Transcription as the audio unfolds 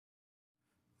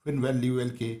फिनवेल लीवेल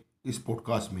के इस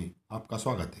पॉडकास्ट में आपका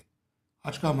स्वागत है।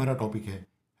 आज का हमारा टॉपिक है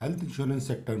हेल्थ इंश्योरेंस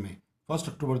सेक्टर में 1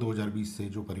 अक्टूबर 2020 से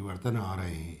जो परिवर्तन आ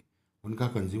रहे हैं उनका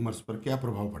कंज्यूमर्स पर क्या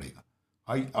प्रभाव पड़ेगा।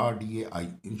 IRDAI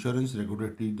insurance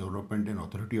regulatory development and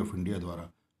authority of India द्वारा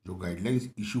जो गाइडलाइंस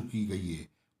इशू की गई है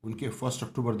उनके 1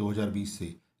 अक्टूबर 2020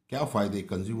 से क्या फ़ायदे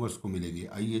कंज्यूमर्स को मिलेंगे,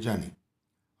 आइए जानें।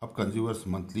 अब consumers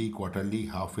monthly, quarterly,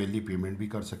 half yearly payment भी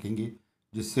कर सकेंगे,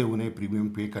 जिससे उन्हें प्रीमियम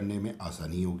पे करने में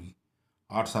आसानी होगी।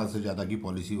 8 साल से ज़्यादा की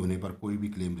पॉलिसी होने पर कोई भी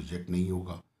क्लेम रिजेक्ट नहीं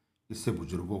होगा। इससे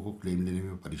बुजुर्गों को क्लेम लेने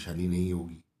में परेशानी नहीं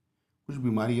होगी। कुछ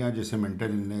बीमारियां जैसे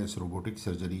mental illness, robotic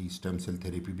surgery, stem cell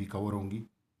therapy भी कवर होंगी।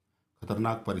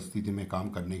 खतरनाक परिस्थिति में काम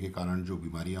करने के कारण जो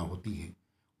बीमारियां होती हैं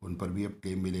उन पर भी अब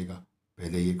क्लेम मिलेगा।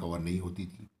 पहले ये कवर नहीं होती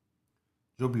थी।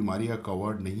 जो बीमारियां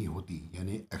कवर्ड नहीं होती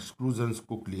यानी एक्सक्लूजन्स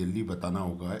को क्लियरली बताना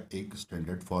होगा एक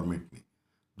स्टैंडर्ड फॉर्मेट में,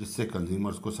 जिससे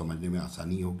कंज्यूमर्स को समझने में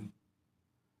आसानी होगी।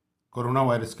 कोरोना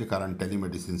वायरस के कारण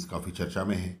टेलीमेडिसिन काफ़ी चर्चा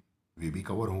में है, वे भी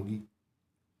कवर होंगी।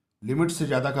 लिमिट से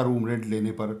ज़्यादा का रूम रेंट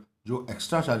लेने पर जो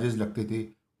एक्स्ट्रा चार्जेस लगते थे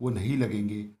वो नहीं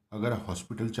लगेंगे अगर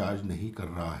हॉस्पिटल चार्ज नहीं कर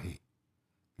रहा है।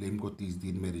 क्लेम को 30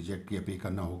 दिन में रिजेक्ट या पे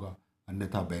करना होगा,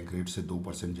 अन्यथा बैंक रेट से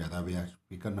 2% ज़्यादा ब्याज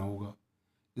पे करना होगा।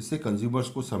 इससे कंज्यूमर्स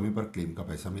को समय पर क्लेम का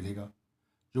पैसा मिलेगा।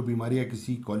 जो बीमारियां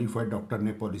किसी क्वालिफाइड डॉक्टर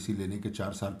ने पॉलिसी लेने के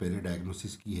 4 साल पहले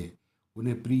डायग्नोसिस की है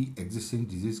उन्हें प्री एग्जिस्टिंग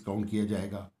डिजीज काउंट किया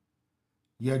जाएगा।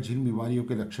 या जिन बीमारियों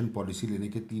के लक्षण पॉलिसी लेने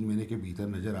के 3 महीने के भीतर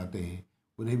नजर आते हैं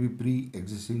उन्हें भी प्री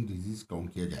एग्जिस्टिंग डिजीज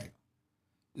काउंट किया जाएगा।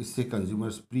 इससे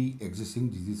कंज्यूमर्स प्री एग्जिस्टिंग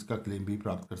डिजीज का क्लेम भी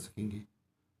प्राप्त कर सकेंगे।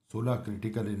 16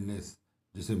 क्रिटिकल इलनेस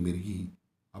जैसे मिर्गी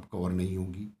अब कवर नहीं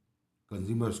होंगी।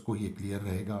 कंज्यूमर्स को ये क्लियर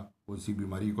रहेगा कौन सी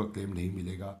बीमारी का क्लेम नहीं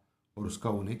मिलेगा और उसका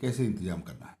उन्हें कैसे इंतजाम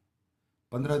करना है।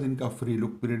 15 दिन का फ्री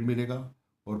लुक पीरियड मिलेगा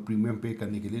और प्रीमियम पे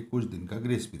करने के लिए कुछ दिन का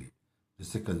ग्रेस पीरियड,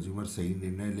 जिससे कंज्यूमर सही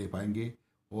निर्णय ले पाएंगे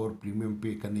और प्रीमियम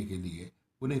पे करने के लिए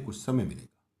उन्हें कुछ समय मिलेगा।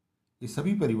 ये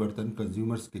सभी परिवर्तन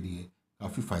कंज्यूमर्स के लिए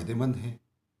काफ़ी फायदेमंद हैं,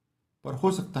 पर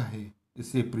हो सकता है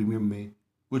इससे प्रीमियम में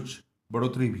कुछ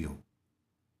बढ़ोतरी भी हो।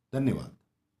 धन्यवाद।